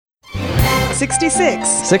66.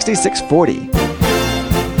 6640.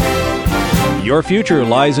 Your future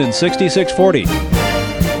lies in 6640.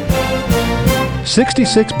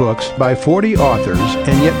 66 books by 40 authors,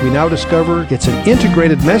 and yet we now discover it's an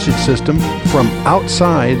integrated message system from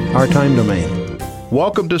outside our time domain.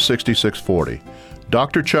 Welcome to 6640,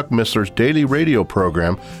 Dr. Chuck Missler's daily radio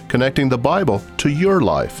program connecting the Bible to your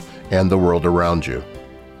life and the world around you.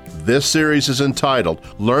 This series is entitled,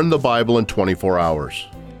 Learn the Bible in 24 Hours.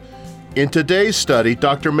 In today's study,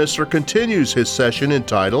 Dr. Missler continues his session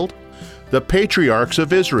entitled, The Patriarchs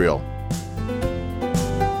of Israel.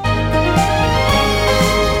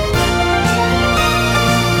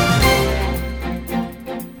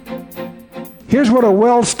 Here's what a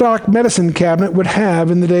well-stocked medicine cabinet would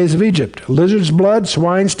have in the days of Egypt. Lizard's blood,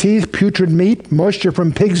 swine's teeth, putrid meat, moisture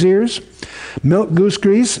from pig's ears, milk, goose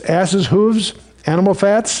grease, ass's hooves, animal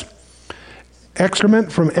fats, excrement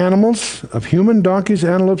from animals of human, donkeys,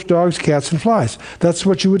 antelopes, dogs, cats, and flies. That's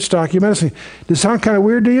what you would stock your medicine. Does it sound kind of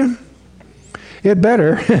weird to you? It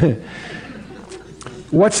better.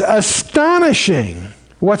 What's astonishing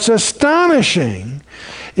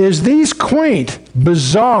is these quaint,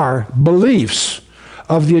 bizarre beliefs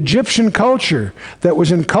of the Egyptian culture that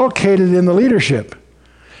was inculcated in the leadership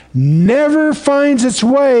never finds its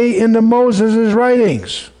way into Moses'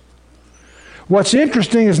 writings. What's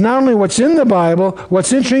interesting is not only what's in the Bible,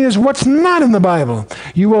 what's interesting is what's not in the Bible.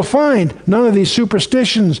 You will find none of these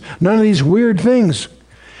superstitions, none of these weird things.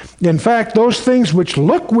 In fact, those things which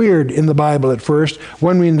look weird in the Bible at first,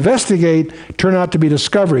 when we investigate, turn out to be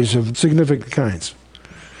discoveries of significant kinds.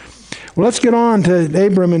 Well, let's get on to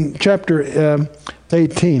Abram in chapter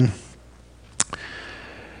 18.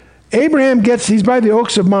 Abraham he's by the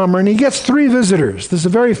oaks of Mamre, and he gets 3 visitors. This is a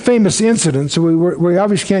very famous incident, so we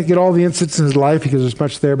obviously can't get all the incidents in his life because there's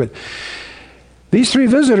much there, but these 3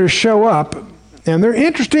 visitors show up, and they're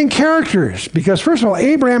interesting characters because, first of all,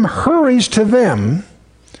 Abraham hurries to them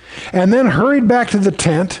and then hurried back to the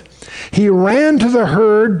tent. He ran to the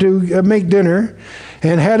herd to make dinner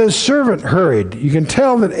and had his servant hurried. You can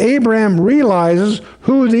tell that Abraham realizes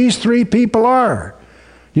who these 3 people are.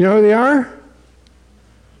 You know who they are?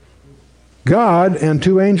 God and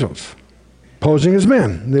 2 angels, posing as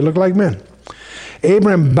men. They look like men.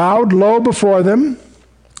 Abraham bowed low before them.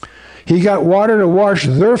 He got water to wash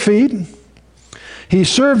their feet. He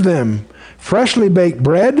served them freshly baked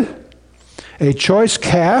bread, a choice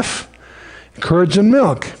calf, curds and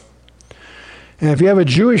milk. And if you have a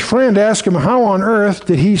Jewish friend, ask him how on earth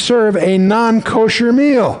did he serve a non-kosher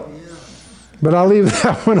meal? But I'll leave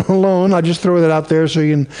that one alone. I'll just throw that out there so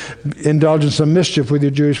you can indulge in some mischief with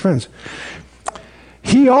your Jewish friends.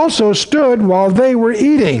 He also stood while they were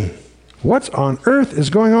eating. What on earth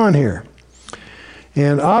is going on here?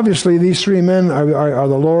 And obviously these 3 men are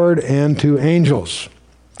the Lord and 2 angels.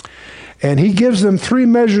 And he gives them 3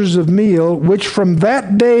 measures of meal, which from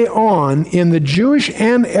that day on, in the Jewish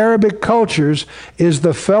and Arabic cultures, is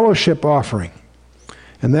the fellowship offering.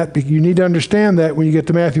 And that you need to understand that when you get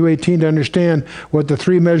to Matthew 18 to understand what the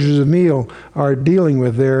 3 measures of meal are dealing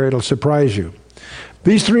with there. It'll surprise you.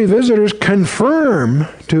 These 3 visitors confirm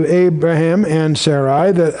to Abraham and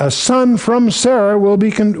Sarai that a son from Sarah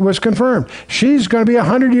was confirmed. She's going to be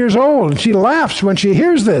 100 years old, and she laughs when she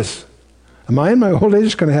hears this. Am I in my old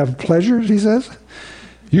age going to have pleasures, he says?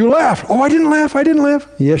 You laughed. Oh, I didn't laugh.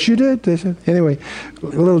 Yes, you did, they said. Anyway, a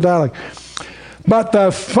little dialogue. But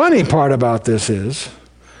the funny part about this is,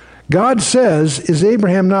 God says, is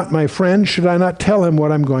Abraham not my friend? Should I not tell him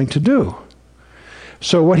what I'm going to do?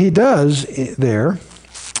 So what he does there,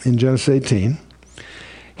 in Genesis 18,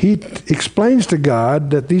 he explains to God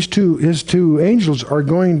that his two angels are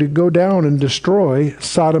going to go down and destroy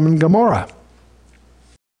Sodom and Gomorrah.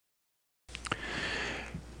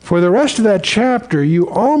 For the rest of that chapter, you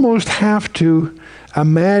almost have to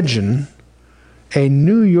imagine a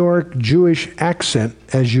New York Jewish accent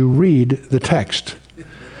as you read the text.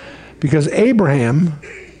 Because Abraham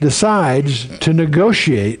decides to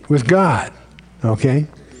negotiate with God. Okay?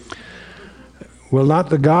 Will not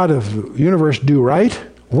the God of the universe do right?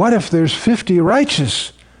 What if there's 50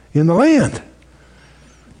 righteous in the land?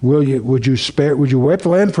 Would you wipe the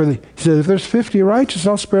land for the... He says, if there's 50 righteous,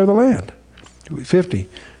 I'll spare the land. 50.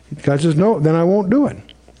 God says, no, then I won't do it.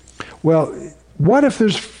 Well, what if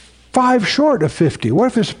there's 5 short of 50? What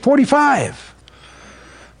if there's 45?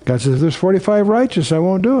 God says, if there's 45 righteous, I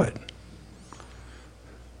won't do it.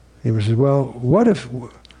 Abraham says, well, what if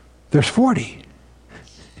there's 40?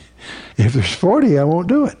 If there's 40, I won't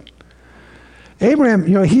do it. Abraham,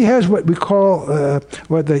 he has what we call,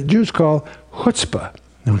 what the Jews call chutzpah,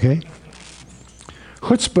 okay?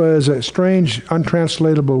 Chutzpah is a strange,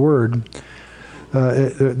 untranslatable word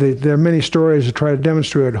There are many stories to try to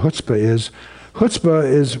demonstrate what chutzpah is. Chutzpah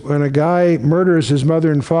is when a guy murders his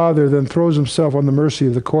mother and father, then throws himself on the mercy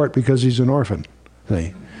of the court because he's an orphan.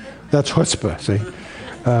 See? That's chutzpah, see?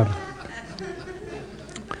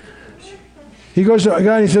 He goes to a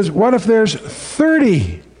guy and he says, what if there's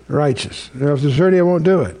 30 righteous? If there's 30, I won't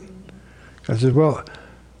do it. God says, well,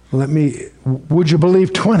 would you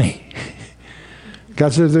believe 20?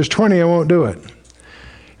 God says, if there's 20, I won't do it.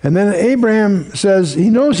 And then Abraham says, he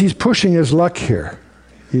knows he's pushing his luck here.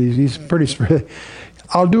 He's pretty,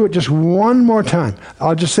 I'll do it just one more time.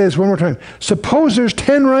 I'll just say this one more time. Suppose there's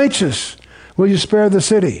 10 righteous. Will you spare the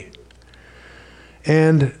city?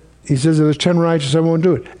 And he says, if there's 10 righteous, I won't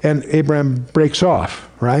do it. And Abraham breaks off,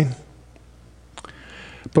 right?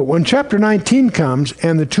 But when chapter 19 comes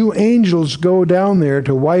and the two angels go down there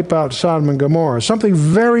to wipe out Sodom and Gomorrah, something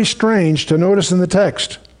very strange to notice in the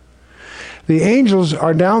text. The angels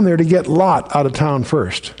are down there to get Lot out of town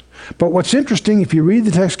first. But what's interesting, if you read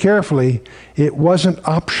the text carefully, it wasn't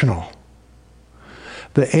optional.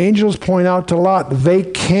 The angels point out to Lot, they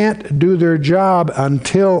can't do their job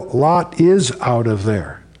until Lot is out of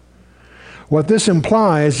there. What this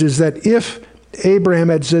implies is that if Abraham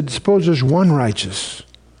had said, suppose there's one righteous,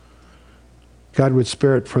 God would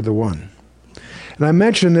spare it for the one. And I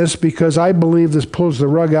mention this because I believe this pulls the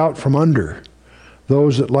rug out from under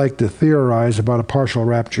those that like to theorize about a partial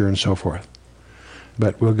rapture and so forth.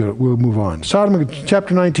 But we'll move on. Sodom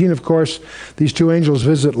chapter 19, of course, these two angels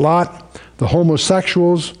visit Lot. The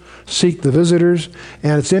homosexuals seek the visitors.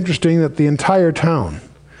 And it's interesting that the entire town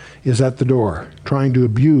is at the door trying to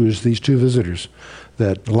abuse these two visitors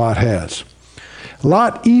that Lot has.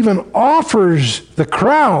 Lot even offers the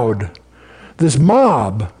crowd, this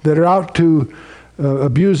mob that are out to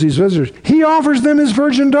abuse these visitors, he offers them his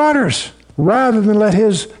virgin daughters rather than let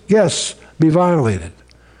his guests be violated.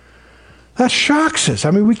 That shocks us.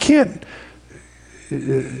 I mean, we can't,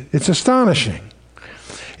 it's astonishing.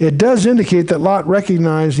 It does indicate that Lot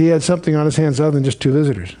recognized he had something on his hands other than just two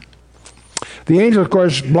visitors. The angel, of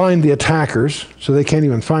course, blind the attackers, so they can't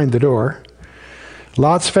even find the door.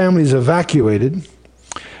 Lot's family is evacuated.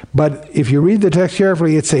 But if you read the text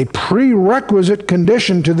carefully, it's a prerequisite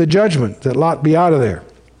condition to the judgment that Lot be out of there.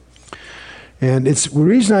 And the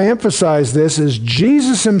reason I emphasize this is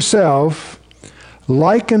Jesus himself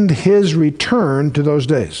likened his return to those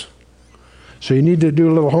days. So you need to do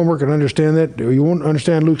a little homework and understand that. You won't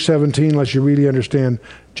understand Luke 17 unless you really understand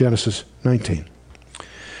Genesis 19.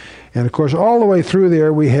 And of course, all the way through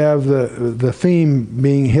there, we have the theme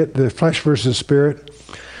being hit, the flesh versus spirit.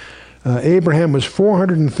 Abraham was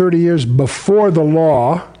 430 years before the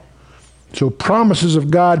law. So promises of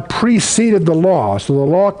God preceded the law. So the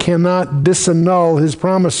law cannot disannul his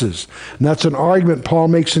promises. And that's an argument Paul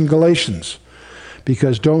makes in Galatians.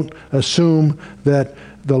 Because don't assume that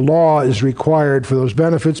the law is required for those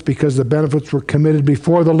benefits, because the benefits were committed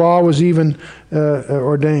before the law was even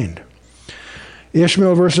ordained.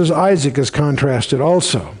 Ishmael versus Isaac is contrasted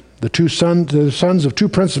also. The sons of two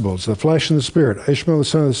principles, the flesh and the spirit. Ishmael, the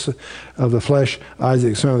son of the flesh,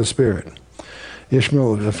 Isaac, the son of the spirit.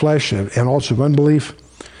 Ishmael of the flesh and also of unbelief.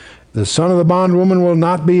 The son of the bondwoman will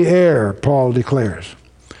not be heir, Paul declares.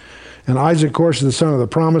 And Isaac, of course, is the son of the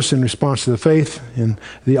promise in response to the faith. And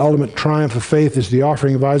the ultimate triumph of faith is the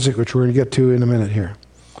offering of Isaac, which we're going to get to in a minute here.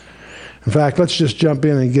 In fact, let's just jump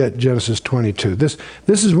in and get Genesis 22. This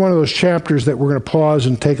is one of those chapters that we're going to pause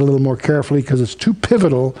and take a little more carefully because it's too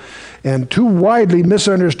pivotal and too widely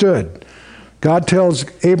misunderstood. God tells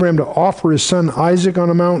Abraham to offer his son Isaac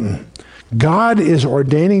on a mountain. God is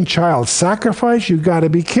ordaining child sacrifice? You've got to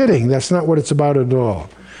be kidding. That's not what it's about at all.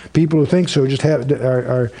 People who think so just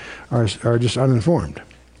are just uninformed.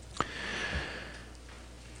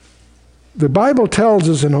 The Bible tells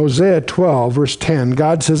us in Hosea 12, verse 10,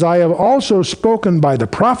 God says, I have also spoken by the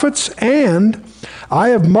prophets, and I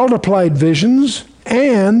have multiplied visions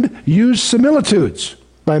and used similitudes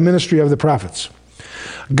by ministry of the prophets.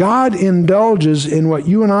 God indulges in what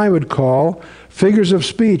you and I would call figures of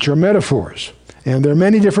speech or metaphors, and there are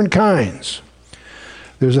many different kinds.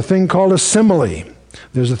 There's a thing called a simile.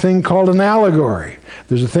 There's a thing called an allegory.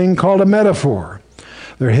 There's a thing called a metaphor.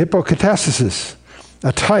 There are hypocatesis,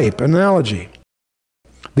 a type, analogy.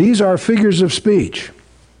 These are figures of speech.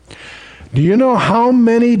 Do you know how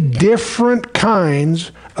many different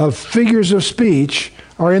kinds of figures of speech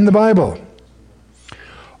are in the Bible?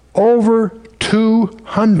 Over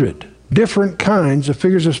 200 different kinds of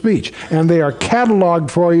figures of speech. And they are cataloged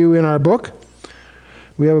for you in our book.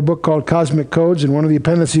 We have a book called Cosmic Codes, and one of the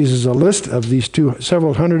appendices is a list of these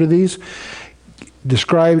several hundred of these.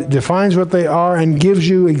 defines what they are, and gives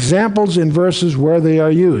you examples in verses where they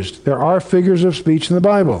are used. There are figures of speech in the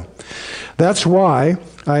Bible. That's why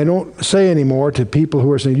I don't say anymore to people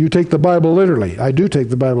who are saying, you take the Bible literally. I do take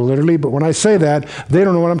the Bible literally, but when I say that, they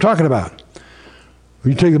don't know what I'm talking about.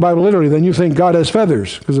 When you take the Bible literally, then you think God has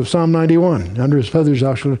feathers because of Psalm 91. Under his feathers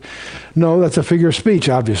thou shalt... No, that's a figure of speech,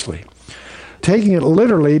 obviously. Taking it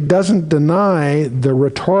literally doesn't deny the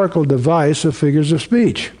rhetorical device of figures of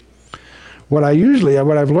speech. What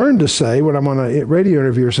I've learned to say when I'm on a radio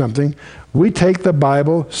interview or something, we take the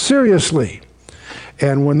Bible seriously.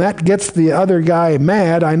 And when that gets the other guy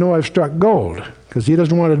mad, I know I've struck gold, because he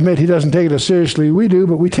doesn't want to admit he doesn't take it as seriously as we do,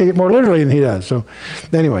 but we take it more literally than he does. So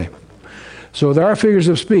anyway, so there are figures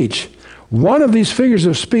of speech. One of these figures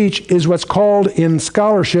of speech is what's called in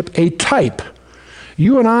scholarship a type.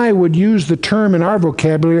 You and I would use the term in our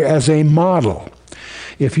vocabulary as a model.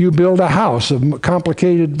 If you build a house of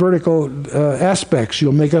complicated vertical aspects,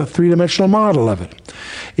 you'll make a three-dimensional model of it.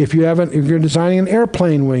 If you're designing an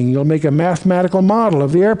airplane wing, you'll make a mathematical model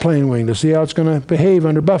of the airplane wing to see how it's going to behave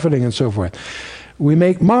under buffeting and so forth. We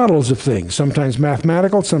make models of things, sometimes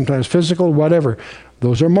mathematical, sometimes physical, whatever.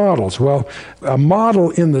 Those are models. Well, a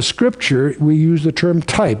model in the Scripture, we use the term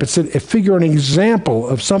type. It's a figure, an example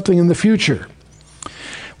of something in the future.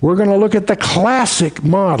 We're going to look at the classic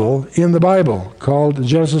model in the Bible called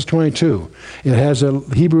Genesis 22. It has a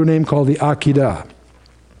Hebrew name called the Akedah.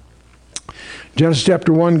 Genesis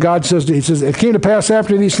chapter 1, God says, he says, it came to pass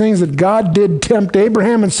after these things that God did tempt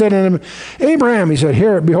Abraham and said unto him, Abraham, he said,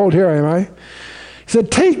 here, behold, here am I. He said,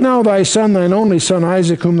 take now thy son, thine only son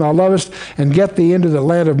Isaac, whom thou lovest, and get thee into the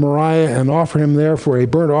land of Moriah, and offer him there for a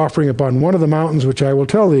burnt offering upon one of the mountains which I will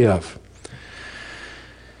tell thee of.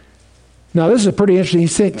 Now, this is pretty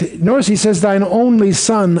interesting. Notice he says, thine only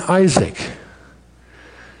son, Isaac.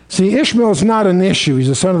 See, Ishmael is not an issue. He's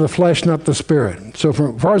the son of the flesh, not the spirit. So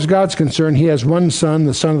as far as God's concerned, he has one son,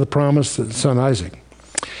 the son of the promise, the son Isaac.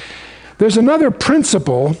 There's another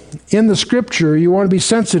principle in the Scripture you want to be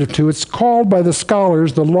sensitive to. It's called by the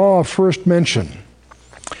scholars the law of first mention.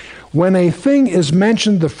 When a thing is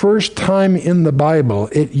mentioned the first time in the Bible,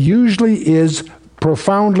 it usually is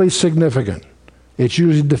profoundly significant. It's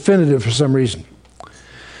usually definitive for some reason.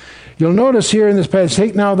 You'll notice here in this passage,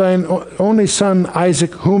 take now thine only son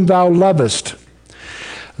Isaac, whom thou lovest.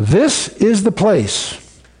 This is the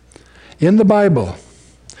place in the Bible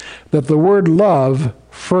that the word love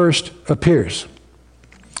first appears.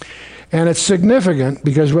 And it's significant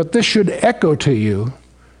because what this should echo to you,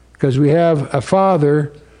 because we have a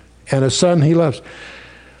father and a son he loves.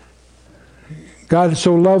 God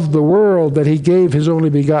so loved the world that he gave his only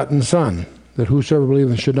begotten son, that whosoever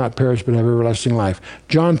believeth should not perish but have everlasting life.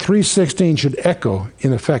 John 3:16 should echo,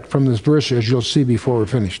 in effect, from this verse, as you'll see before we're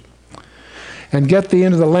finished. And get thee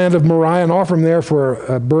into the land of Moriah, and offer him there for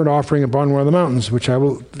a burnt offering upon one of the mountains, which I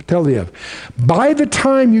will tell thee of. By the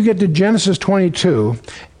time you get to Genesis 22,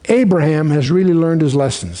 Abraham has really learned his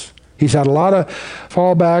lessons. He's had a lot of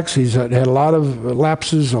fallbacks. He's had a lot of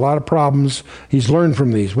lapses, a lot of problems. He's learned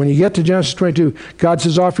from these. When you get to Genesis 22, God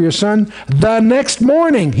says, offer your son. The next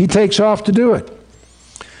morning, he takes off to do it.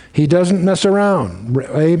 He doesn't mess around.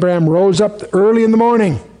 Abraham rose up early in the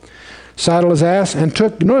morning, saddled his ass, and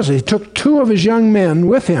he took two of his young men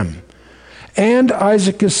with him, and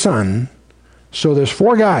Isaac his son. So there's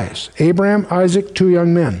four guys, Abraham, Isaac, two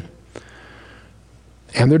young men,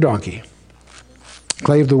 and their donkey.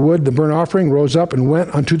 Clave the wood, the burnt offering, rose up and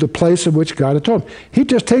went unto the place of which God had told him. He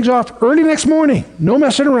just takes off early next morning. No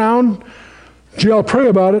messing around. Gee, I'll pray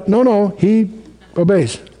about it. No, he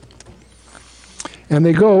obeys. And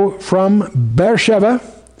they go from Beersheba,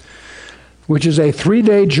 which is a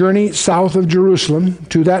 3-day journey south of Jerusalem,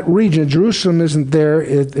 to that region. Jerusalem isn't there.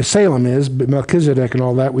 Salem is, but Melchizedek and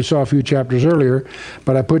all that. We saw a few chapters earlier,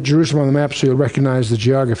 but I put Jerusalem on the map so you'll recognize the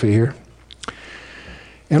geography here.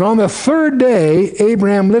 And on the third day,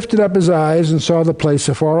 Abraham lifted up his eyes and saw the place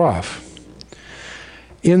afar off.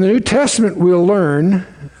 In the New Testament, we'll learn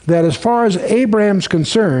that as far as Abraham's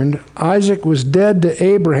concerned, Isaac was dead to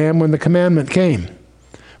Abraham when the commandment came.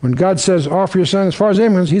 When God says, offer your son, as far as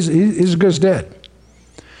Abraham, he's as good as dead.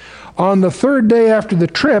 On the third day after the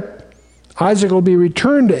trip, Isaac will be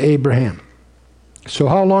returned to Abraham. So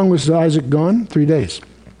how long was Isaac gone? 3 days.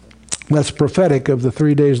 That's prophetic of the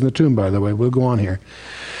 3 days in the tomb, by the way. We'll go on here.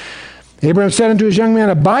 Abraham said unto his young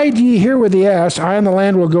man, abide ye here with the ass. I and the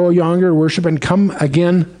land will go yonder, worship, and come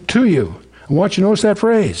again to you. I want you to notice that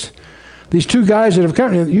phrase. These two guys that have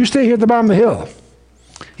come, you stay here at the bottom of the hill.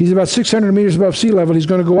 He's about 600 meters above sea level. He's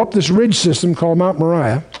going to go up this ridge system called Mount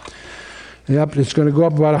Moriah. Yep, it's going to go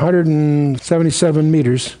up about 177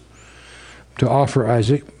 meters to offer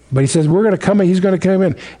Isaac. But he says, he's going to come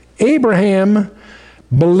in. Abraham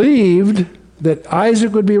believed that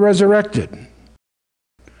Isaac would be resurrected.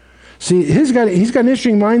 See, he's got an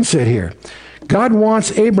interesting mindset here. God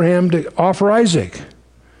wants Abraham to offer Isaac.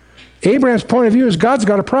 Abraham's point of view is God's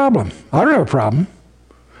got a problem. I don't have a problem.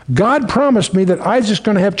 God promised me that Isaac's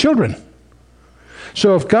going to have children.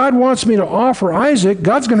 So if God wants me to offer Isaac,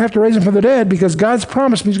 God's going to have to raise him from the dead because God's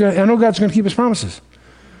promised me I know God's going to keep his promises.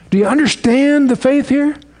 Do you understand the faith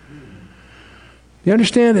here? You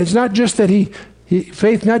understand it's not just that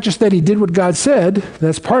faith, not just that he did what God said,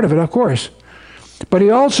 that's part of it, of course, but he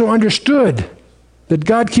also understood that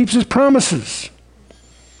God keeps his promises.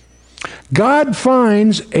 God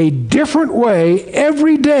finds a different way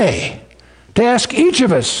every day to ask each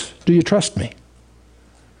of us, do you trust me?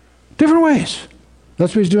 Different ways.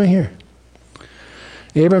 That's what he's doing here.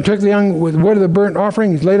 Abraham took the young wood of the burnt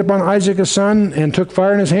offering, he laid upon Isaac his son, and took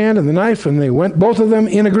fire in his hand and the knife, and they went both of them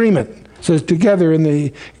in agreement. It says together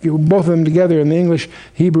both of them together in the English.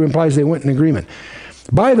 Hebrew implies they went in agreement.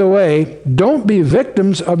 By the way, don't be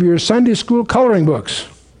victims of your Sunday school coloring books.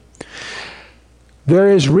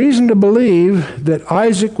 There is reason to believe that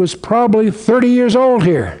Isaac was probably 30 years old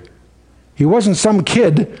here. He wasn't some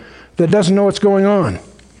kid that doesn't know what's going on.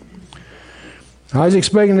 Isaac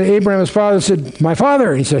speaking to Abraham, his father, said, "My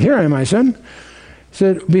father." He said, "Here I am, my son." He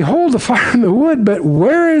said, "Behold the fire and the wood, but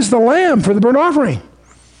where is the lamb for the burnt offering?"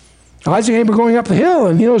 Isaac and Abraham going up the hill,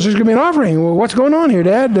 and he knows there's going to be an offering. Well, what's going on here,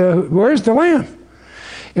 Dad? Where's the lamb?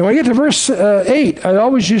 And when I get to verse 8, I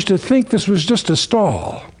always used to think this was just a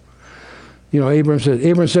stall.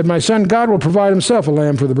 Abraham said, "My son, God will provide himself a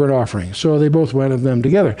lamb for the burnt offering." So they both went of them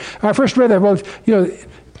together. I first read that,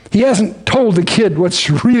 he hasn't told the kid what's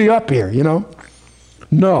really up here,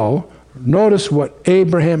 No. Notice what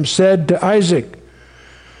Abraham said to Isaac.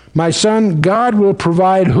 "My son, God will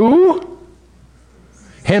provide" who?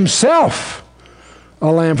 Himself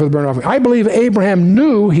a lamb for the burnt offering. I believe Abraham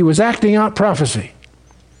knew he was acting out prophecy.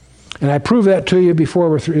 And I prove that to you before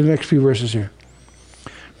we're through the next few verses here.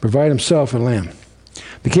 Provide himself a lamb.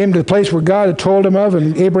 They came to the place where God had told him of,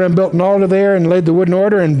 and Abraham built an altar there and laid the wood in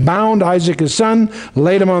order and bound Isaac his son,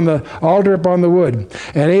 laid him on the altar upon the wood.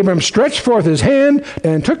 And Abraham stretched forth his hand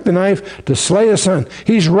and took the knife to slay his son.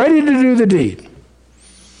 He's ready to do the deed.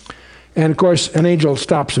 And of course, an angel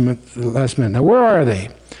stops him at the last minute. Now, where are they?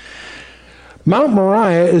 Mount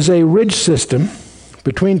Moriah is a ridge system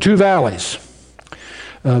between two valleys.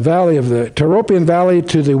 A valley of the Tyropian Valley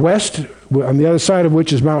to the west, on the other side of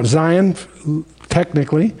which is Mount Zion,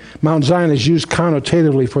 technically. Mount Zion is used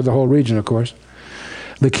connotatively for the whole region, of course.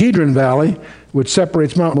 The Kidron Valley, which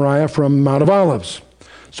separates Mount Moriah from Mount of Olives.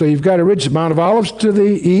 So you've got a ridge, Mount of Olives to the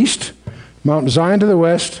east, Mount Zion to the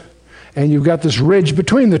west, and you've got this ridge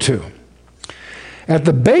between the two. At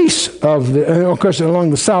the base of and of course,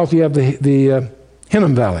 along the south, you have the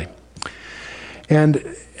Hinnom Valley. And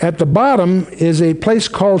at the bottom is a place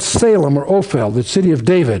called Salem, or Ophel, the city of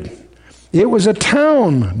David. It was a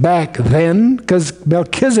town back then because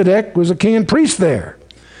Melchizedek was a king and priest there.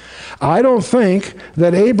 I don't think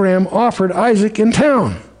that Abraham offered Isaac in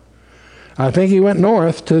town. I think he went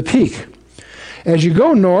north to the peak. As you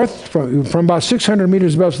go north from about 600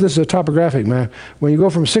 meters above, this is a topographic map, when you go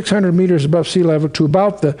from 600 meters above sea level to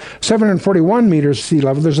about the 741 meters sea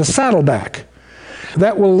level, there's a saddleback.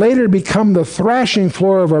 That will later become the thrashing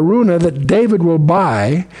floor of Araunah that David will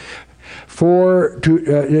buy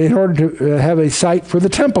in order to have a site for the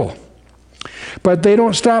temple. But they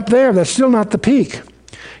don't stop there. That's still not the peak.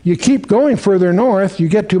 You keep going further north, you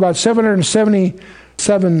get to about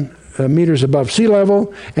 777 meters above sea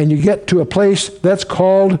level, and you get to a place that's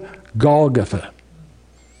called Golgotha.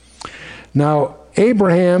 Now,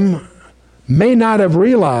 Abraham may not have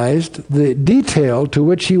realized the detail to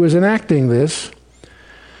which he was enacting this,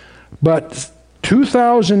 but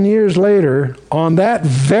 2,000 years later, on that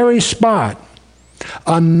very spot,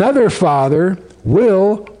 another father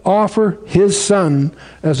will offer his son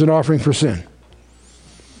as an offering for sin.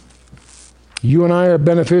 You and I are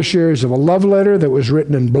beneficiaries of a love letter that was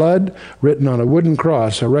written in blood, written on a wooden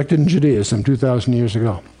cross, erected in Judea some 2,000 years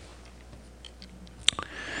ago.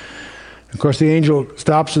 Of course, the angel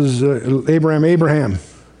stops as Abraham.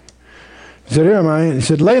 He said, "Here am I." And he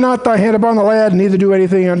said, "Lay not thy hand upon the lad, neither do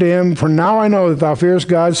anything unto him. For now I know that thou fearest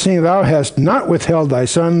God, seeing thou hast not withheld thy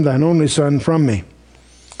son, thine only son, from me."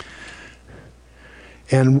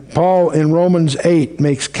 And Paul in Romans 8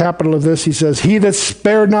 makes capital of this. He says, "He that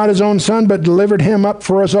spared not his own son, but delivered him up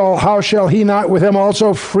for us all, how shall he not with him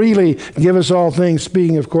also freely give us all things?"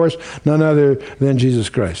 Speaking, of course, none other than Jesus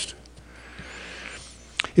Christ.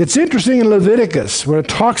 It's interesting in Leviticus, when it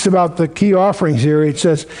talks about the key offerings here, it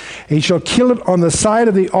says, he shall kill it on the side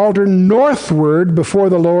of the altar northward before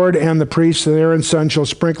the Lord, and the priest and Aaron's son shall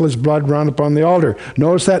sprinkle his blood round upon the altar.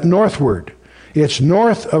 Notice that northward. It's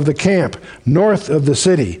north of the camp, north of the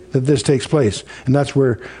city that this takes place. And that's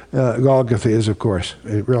where Golgotha is, of course,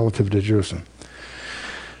 relative to Jerusalem.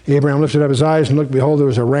 Abraham lifted up his eyes and looked, behold, there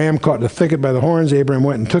was a ram caught in a thicket by the horns. Abraham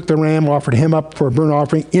went and took the ram, offered him up for a burnt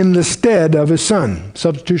offering in the stead of his son,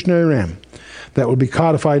 substitutionary ram. That will be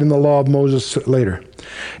codified in the law of Moses later.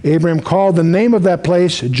 Abraham called the name of that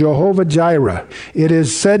place Jehovah-Jireh. It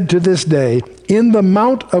is said to this day, in the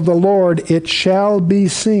mount of the Lord it shall be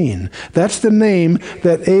seen. That's the name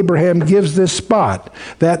that Abraham gives this spot.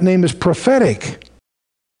 That name is prophetic.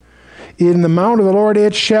 In the mount of the Lord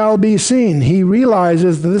it shall be seen. He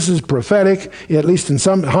realizes that this is prophetic, at least in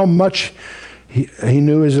some, how much he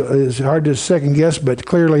knew is hard to second guess, but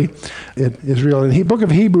clearly it is real. And the book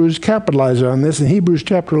of Hebrews capitalizes on this. In Hebrews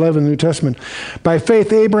chapter 11 in the New Testament, by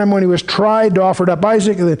faith Abraham, when he was tried, offered up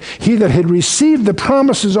Isaac, and he that had received the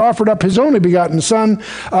promises offered up his only begotten son,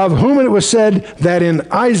 of whom it was said that in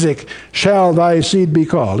Isaac shall thy seed be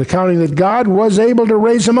called, accounting that God was able to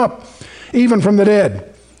raise him up, even from the dead.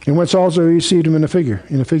 And whence also he received him in a figure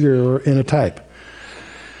or in a type.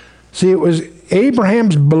 See, it was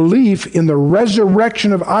Abraham's belief in the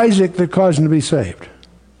resurrection of Isaac that caused him to be saved.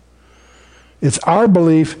 It's our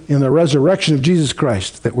belief in the resurrection of Jesus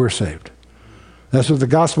Christ that we're saved. That's what the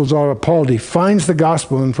gospel is all about. Paul defines the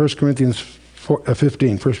gospel in 1 Corinthians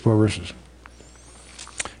 15, first 4 verses.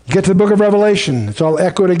 You get to the book of Revelation, it's all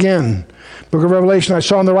echoed again. Book of Revelation, I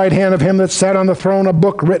saw in the right hand of him that sat on the throne a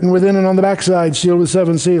book written within and on the backside, sealed with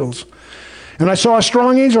 7 seals. And I saw a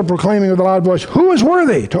strong angel proclaiming with a loud voice, who is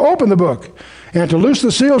worthy to open the book and to loose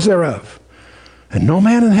the seals thereof? And no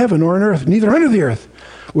man in heaven or on earth, neither under the earth,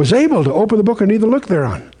 was able to open the book or neither look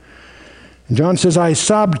thereon. And John says, I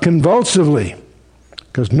sobbed convulsively,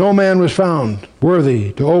 because no man was found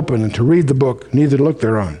worthy to open and to read the book, neither to look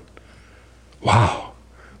thereon. Wow.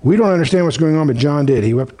 We don't understand what's going on, but John did.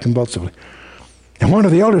 He wept convulsively. And one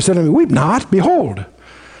of the elders said to me, weep not, behold,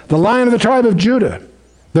 the Lion of the tribe of Judah,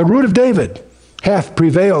 the root of David, hath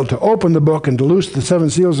prevailed to open the book and to loose the 7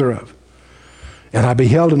 seals thereof. And I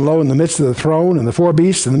beheld, and lo, in the midst of the throne and the 4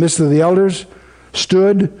 beasts, in the midst of the elders,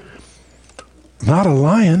 stood not a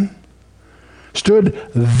lion, stood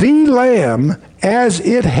the Lamb as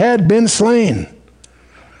it had been slain,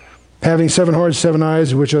 having 7 horns, 7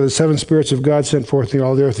 eyes, which are the 7 spirits of God sent forth in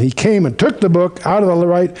all the earth. He came and took the book out of the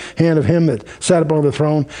right hand of him that sat upon the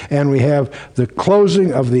throne, and we have the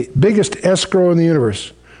closing of the biggest escrow in the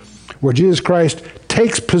universe, where Jesus Christ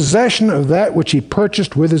takes possession of that which he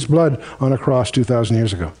purchased with his blood on a cross 2,000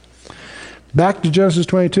 years ago. Back to Genesis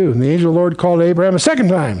 22. And the angel of the Lord called Abraham a second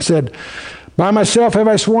time, said, by myself have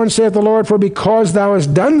I sworn, saith the Lord, for because thou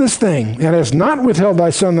hast done this thing, and hast not withheld thy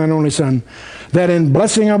son, thine only son, that in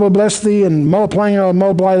blessing I will bless thee, and multiplying I will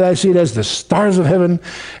multiply thy seed as the stars of heaven,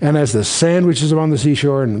 and as the sand which is upon the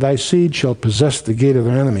seashore, and thy seed shall possess the gate of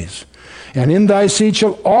their enemies. And in thy seed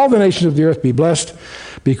shall all the nations of the earth be blessed,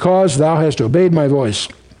 because thou hast obeyed my voice.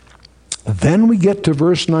 Then we get to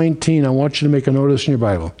verse 19. I want you to make a note of this in your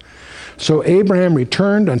Bible. So Abraham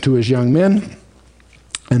returned unto his young men,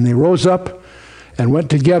 and they rose up and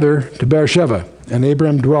went together to Beersheba, and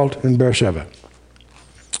Abraham dwelt in Beersheba.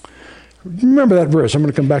 Remember that verse. I'm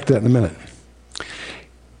going to come back to that in a minute.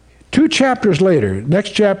 2 chapters later,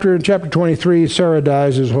 next chapter, in chapter 23, Sarah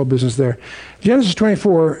dies. There's a whole business there. Genesis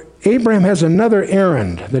 24, Abraham has another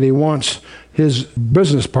errand that he wants his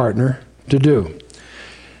business partner to do.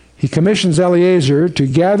 He commissions Eliezer to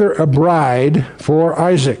gather a bride for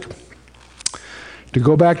Isaac, to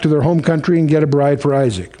go back to their home country and get a bride for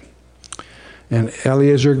Isaac. And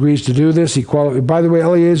Eliezer agrees to do this. By the way,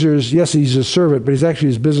 Eliezer is, yes, he's a servant, but he's actually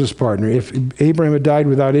his business partner. If Abraham had died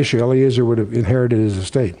without issue, Eliezer would have inherited his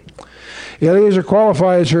estate. Eliezer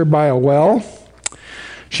qualifies her by a well.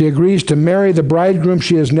 She agrees to marry the bridegroom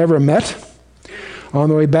she has never met. On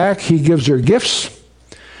the way back, he gives her gifts.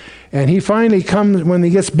 And he finally comes, when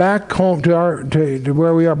he gets back home to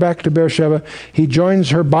where we are, back to Beersheba, he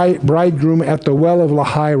joins her bridegroom at the well of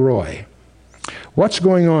Lahai Roi. What's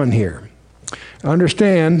going on here?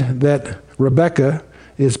 Understand that Rebekah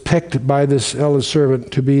is picked by this eldest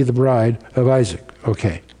servant to be the bride of Isaac.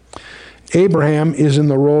 Okay. Abraham is in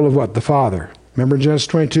the role of what? The father. Remember in Genesis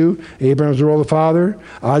 22? Abraham was the role of the father.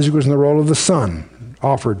 Isaac was in the role of the son.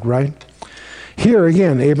 Offered, right? Here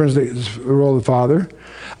again, Abraham's the role of the father.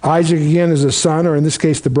 Isaac again is the son, or in this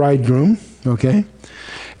case, the bridegroom. Okay.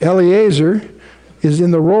 Eliezer is in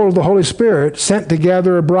the role of the Holy Spirit, sent to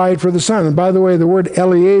gather a bride for the son. And by the way, the word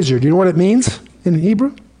Eliezer, do you know what it means in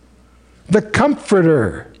Hebrew? the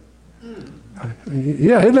Comforter.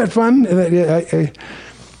 Yeah, isn't that fun? But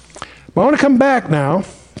I want to come back now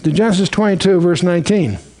to Genesis 22, verse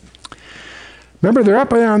 19. Remember, they're up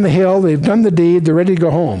there on the hill. They've done the deed. They're ready to go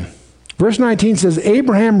home. Verse 19 says,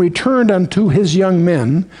 Abraham returned unto his young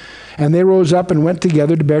men, and they rose up and went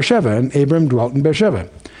together to Beersheba, and Abram dwelt in Beersheba.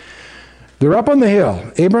 They're up on the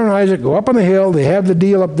hill. Abraham and Isaac go up on the hill. They have the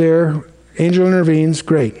deal up there. Angel intervenes.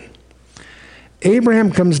 Great.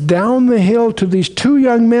 Abraham comes down the hill to these two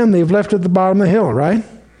young men they've left at the bottom of the hill, right?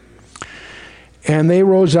 And they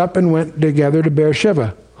rose up and went together to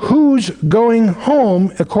Beersheba. Who's going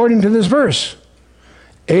home according to this verse?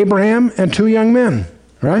 Abraham and two young men,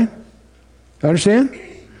 right? Understand?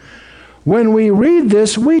 When we read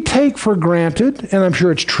this, we take for granted, and I'm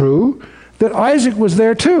sure it's true, that Isaac was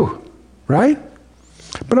there too, right?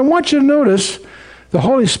 But I want you to notice the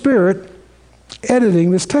Holy Spirit editing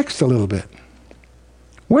this text a little bit.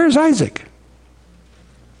 Where's Isaac?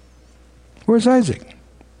 Where's Isaac?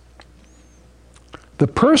 The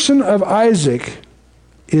person of Isaac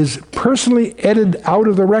is personally edited out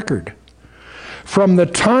of the record. From the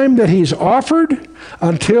time that he's offered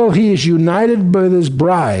until he is united with his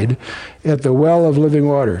bride at the well of living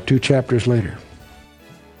water, 2 chapters later.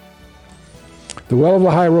 The well of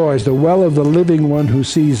the high Roys, the well of the living one who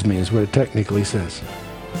sees me, is what it technically says.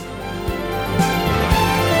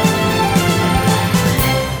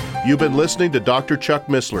 You've been listening to Dr. Chuck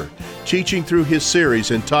Missler, teaching through his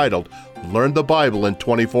series entitled Learn the Bible in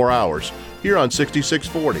 24 Hours, here on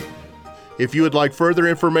 6640. If you would like further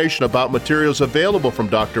information about materials available from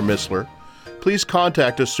Dr. Missler, please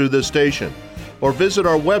contact us through this station or visit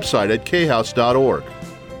our website at khouse.org.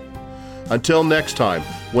 Until next time,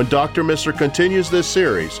 when Dr. Missler continues this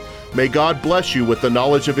series, may God bless you with the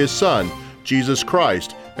knowledge of His Son, Jesus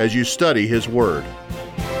Christ, as you study His Word.